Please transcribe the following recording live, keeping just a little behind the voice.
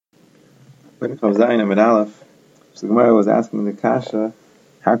When it comes down to Aleph, so the Gemara was asking the Kasha,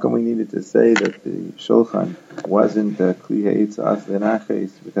 how come we needed to say that the Shulchan wasn't the Kli Ha'etz Asli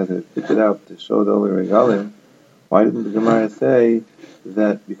Naches because it picked it up to show the Oli Regalim? Why didn't the Gemara say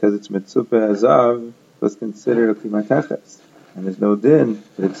that because it's Mitzupah Azav, it was considered a Kli Mateches? And there's no din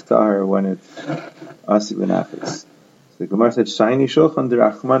that it's Tahar when it's Asli Naches. So the Gemara said, Shiny Shulchan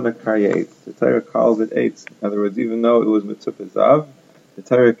Derachman Karya Eitz. The Torah calls it Eitz. In other words, even though it was Mitzupah Azav, the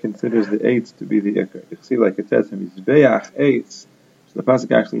Torah considers the Eitz to be the Ikar. You see, like it says, Mizbeach Eitz. So the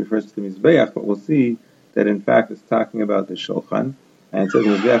pasuk actually refers to the Mizbeach, but we'll see that in fact it's talking about the Shulchan. And it says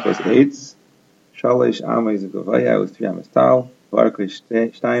Mizbeach was Eitz, Shalish Amais Gavaya, it was 3 amas tall, V'arkei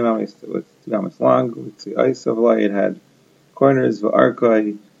Shtayim Amais, it was 2 amas long, V'tzi Eis Avlai, it had corners,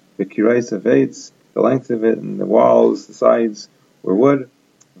 V'arkei, V'kirais of Eitz, the length of it, and the walls, the sides were wood,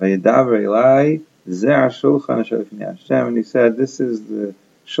 V'yadav Elai, Zeh Shulchan Asher Lifnei Hashem, and he said, this is the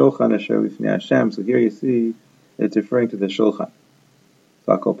Shulchan Asher Lifnei Hashem. So here you see it's referring to the Shulchan.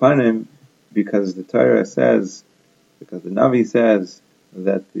 Panim, because the Torah says, because the Navi says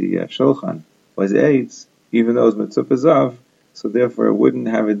that the Shulchan was Eitz, even though it was Mitzupah Zav, so therefore it wouldn't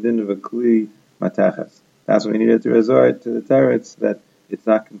have a din of a Kli Mateches. That's why we needed to resort to the Torah, that it's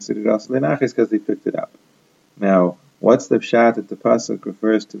not considered Asli Naches because they picked it up. Now, what's the pshat that the pasuk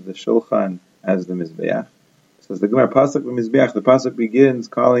refers to the Shulchan as the Mizbeach? Says the Gemara, pasuk Mizbeach, the pasuk begins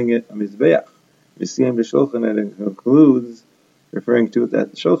calling it a Mizbeach. V'siyam b'Shulchan, and it concludes referring to it as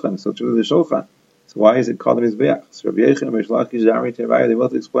the Shulchan, so to the Shulchan. So why is it called a Mizbeach? So Rabbi Yechon and Rish Lakish Zari Tevaya, they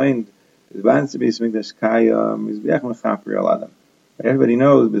both explained Bizman to be Mikdash Kaya Mizbeach Mechaper Al Adam. Everybody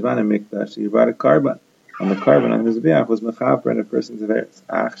knows Bizman and Mikdash, you brought a carbon. On the carbon on the Mizbeach was Mechaper and a person's affairs.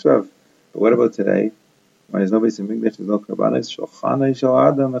 Achshav. But what about today? When there's no base in Mikdash, there's no carbonis. Shulchan Shal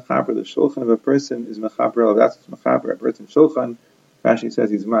Adam Mechaper. The Shulchan of a person is Mechaper Al. That's what's Mechaper. A person Shulchan. Rashi says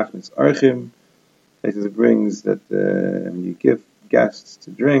he's Machnis Archim. It brings that when you give guests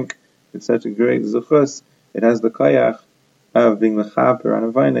to drink, it's such a great zuchus. It has the kayach of being mechaper on a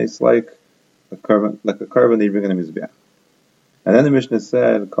vines like a carbon that you bring in a mizbeach. And then the Mishnah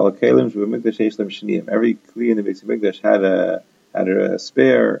said, "Kol kelim shebamikdash yesh lem shniyim." Every kli in the Beis Hamikdash had a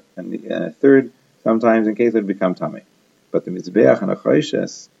spare and a third, sometimes in case it would become tamei. But the mizbeach and a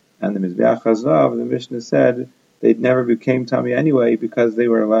choishes and the mizbeach hazav, the Mishnah said they never became tamei anyway because they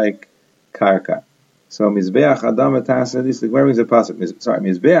were like karka. So Mizbeach Adam Atasa, this where is the pasuk?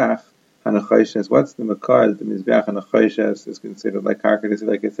 Mizbeach Hanachoishes. What's the makar that the Mizbeach Hanachoishes is considered like karka?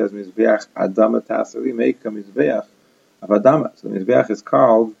 Like it says Mizbeach Adam Atasa. We make a Mizbeach of Adama. So the Mizbeach is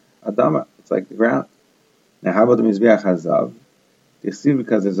called Adama. It's like the ground. Now how about the Mizbeach Hazav? You see,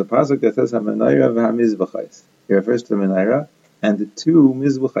 because there's a pasuk that says HaMenayra v'HaMizbachais. It refers to the Menayra and the two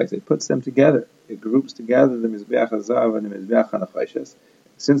Mizbachais. It puts them together. It groups together the Mizbeach Hazav and the Mizbeach Hanachoishes.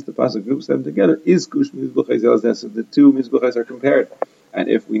 Since the pasuk groups them together, is kush mizbachais elzeh, so the two mizbachais are compared. And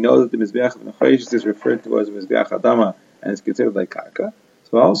if we know that the mizbeach of Nechayish is referred to as mizbeach Adama and it's considered like karka,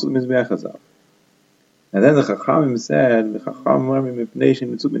 so also the mizbeach Hazav. And then the Chachamim said, the Chachamim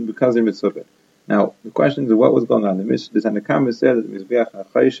mitzupin because they're mitzupin. Now the question is, what was going on? The Tanakama said that the mizbeach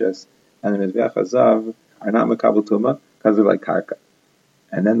Nechayish and the mizbeach Hazav are not mekabel tumah because they're like karka.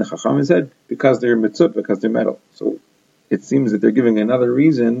 And then the Chachamim said because they're mitzupah, because they're metal. So it seems that they're giving another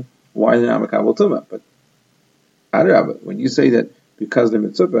reason why they're not Makabel Tumah. But Adrabah, when you say that because they're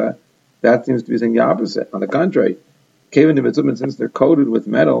Mitzupah, that seems to be saying the opposite. On the contrary, Kevin the Mitzupah, since they're coated with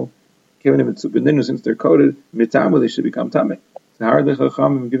metal, Kevin the Mitzupah, since they're coated, Mitamu, they should become Tameh. So how are the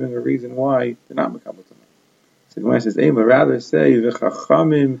Chachamim giving a reason why they're not Makabel Tumah? So the Gemara says, but rather say,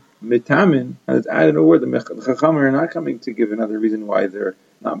 V'chachamim Mitamin, and it's added a word, the Chachamim are not coming to give another reason why they're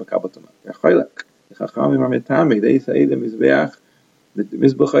not Makabel Tumah. They're Chaylek. The Chachamim are metame. They say the Mizbeach, the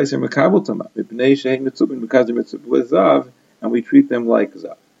Mizbachais are Makabel Tumah. Mipnei shehein mitzupin, because they're mitzupah with Zav, and we treat them like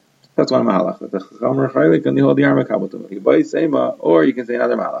Zav. That's one malach. The Chachamim are Chaylik, and they hold the arm Makabel Tumah. You buy Sema, or you can say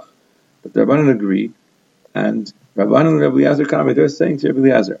another malach. But the Rabbanan agree, and Rabbanan and Rabbi Eliezer Kameh, they're saying to Rabbi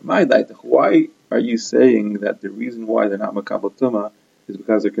Eliezer, my daitach, why are you saying that the reason why they're not Makabel Tumah is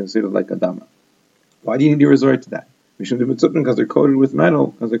because they're considered like Adama? Why do you need to resort to that? Because they're coated with metal,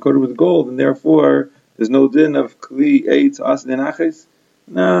 because they're coated with gold, and therefore there's no din of kli eitz asli naches.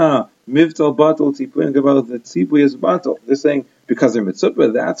 No, mivtal batal tipuin about the tipui is batal. They're saying because they're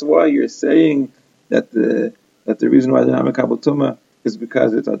mitzupah. That's why you're saying that the reason why they're not mekabel tumah is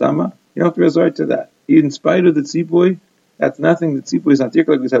because it's adama. You don't have to resort to that. In spite of the tzipui, that's nothing. The tzipui is not the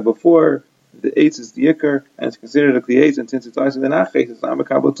ikar like we said before. The eitz is the ikar, and it's considered a kli eitz, and since it's asli naches, it's not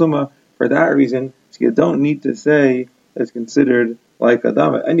mekabel tumah. For that reason, so you don't need to say it's considered like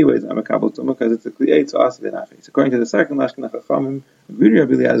Adama. Anyways, I'm a Kabbalah Tumah because it's a Kliyei to Asli Nachis. According to the second Lashon Chachamim,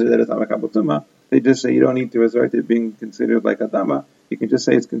 Rabbi Eliezer, that it's not a Kabbalah Tumah, they just say you don't need to resort to it being considered like Adama. You can just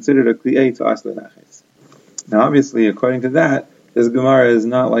say it's considered a Kliyei to Asli Nachis. Now, obviously, according to that, this Gemara is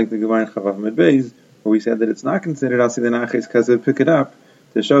not like the Gemara in Chavav Amud Beis, where we said that it's not considered Asli Nachis because they pick it up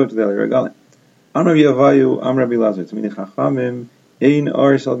to show it to the Eli Regalim. Am Rabbi Yavayu, Am Rabbi Eliezer, Tzmini Chachamim, Ein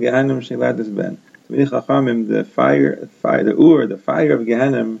Or Shel Gehanim Sheiladis Ben. Tzmini Chachamim, the fire of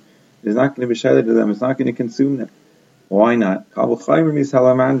Gehanim is not going to be sheltered to them. It's not going to consume them. Why not? Kal v'chaymer mi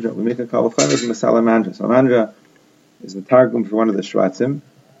salamandra. We make a kal v'chaymer from a salamandra. Salamandra is the targum for one of the shvatzim,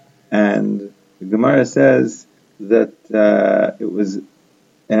 and the Gemara says that it was an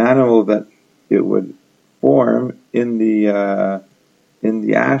animal that it would form in the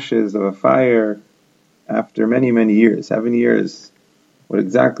ashes of a fire after many, many years, 7 years. What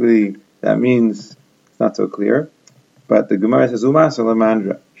exactly that means, it's not so clear. But the Gemara says, Uma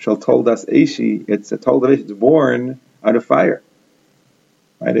salamandra, shall told us Eishi, it's a told us it's born out of fire.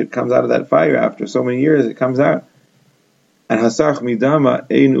 Right? It comes out of that fire after so many years, it comes out. And Hasach midama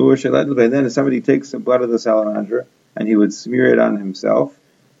ein ur sheladl, and then if somebody takes the blood of the salamander and he would smear it on himself,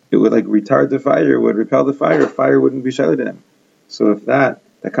 it would like retard the fire, it would repel the fire wouldn't be sheltered in him. So if that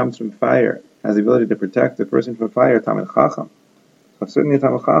comes from fire has the ability to protect the person from fire, Talmid Chacham. So certainly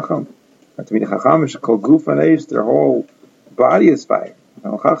Talmid Chacham. Talmid Chacham is called Guf and Eish, their whole body is fire.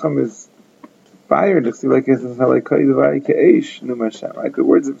 Talmid Chacham is fire, just like it's like Eish, Numa Hashem. Right? The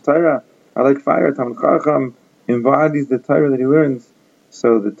words of Torah are like fire. Talmid Chacham embodies the Torah that he learns.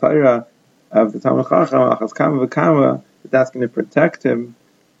 So the Torah of the Talmid Chacham, Achas Kama V'Kama, that's going to protect him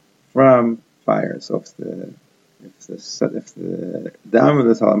from fire. So if the dam of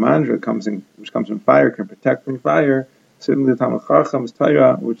the salamandra which comes from fire, can protect from fire, certainly the Talmid Chacham's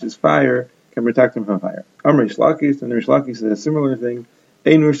Torah, which is fire, can protect him from fire. Amr Rish Lakish, and Rish Lakish says a similar thing.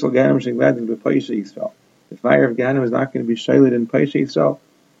 Ein Rish Gehanim Shegladin b'Paisha Yisrael. The fire of Gehanim is not going to be shaylit in Paisha Yisrael.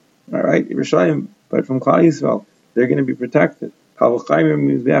 All right, Yerushalayim, but from Klal Yisrael, they're going to be protected. Kal v'chaymer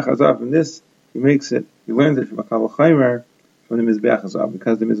mizbeach hazav. From this, he learns it from a kal v'chaymer from the mizbeach hazav,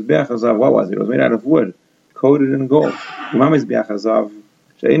 because the mizbeach hazav, what was it? It was made out of wood, coated in gold.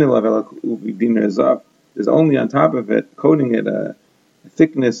 There's only on top of it, coating it, a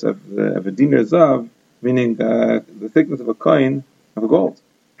thickness of a dinar zav, meaning the thickness of a coin of gold.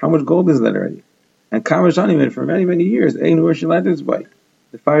 How much gold is that already? And Kamashanimin, for many, many years,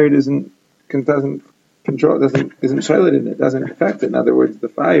 the fire isn't shaylit in it, doesn't affect it. In other words, the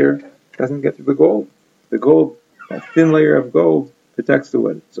fire doesn't get to the gold. The gold, that thin layer of gold, protects the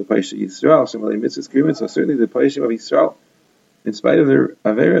wood. So Paisha Yisrael, Shemalei Mitzvahs Kemima, so certainly the Paisha of Yisrael, in spite of their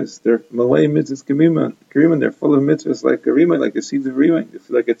Averis, they're Malei Mitzvahs Kemima, they're full of mitzvahs like a rimain, like the seeds of rimain.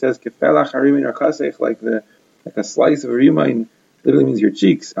 Like it says, Kefelach harimain rakasech, like a slice of a rimain, literally means your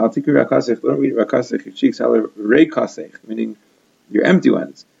cheeks. Al tikri rakasech, don't read rakasech, your cheeks, al reikasech, meaning your empty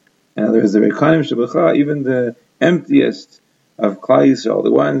ones. And there's the Reikanim Shabacha, even the emptiest of Klal Yisrael,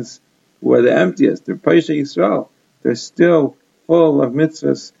 the ones who are the emptiest, they're Paisha Yisrael, they're still full of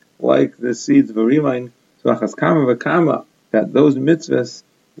mitzvahs like the seeds of a rimain. So achas kama v'kama, that those mitzvahs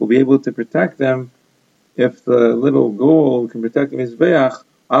will be able to protect them. If the little gold can protect the mizbeach,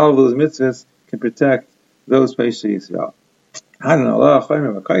 all of those mitzvahs can protect those Paisha Yisrael. I don't know. Allah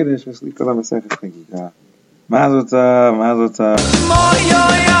chaymer v'kaydish v'sli kolam v'sefet Chagiga. Mazel tov, mazel tov. Moyo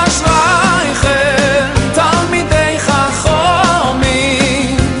yashvaychem talmidei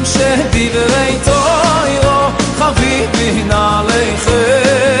chachomim shedivrei Torah chavivin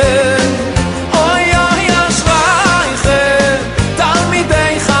aleichem. Moyo yashvaychem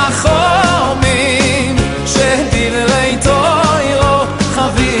talmidei chachomim shedivrei Torah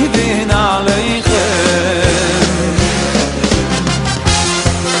chavivin aleichem.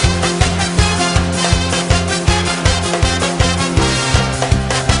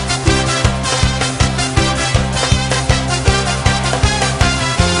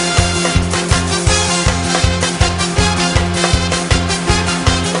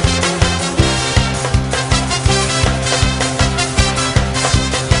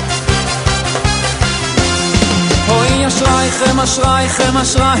 אשרייכם,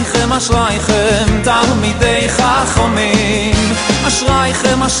 אשרייכם, אשרייכם, תלמידי חכמים.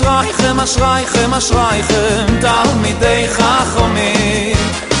 אשרייכם, אשרייכם, אשרייכם, אשרייכם, תלמידי חכמים.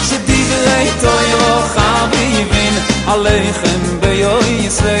 שדברי תורה חביבין עליכם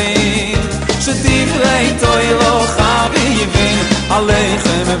בישראל. שדברי תורה חביבין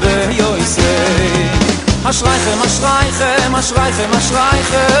עליכם בישראל. אשרייכם, אשרייכם, אשרייכם,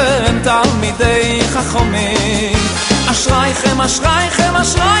 אשרייכם, תלמידי חכמים. אשרייכם, אשרייכם,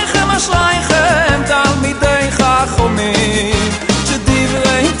 אשרייכם, אשרייכם, תלמידי חכמים,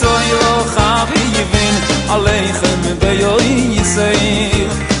 שדברי תורה חייבים עליכם ביום יסיים.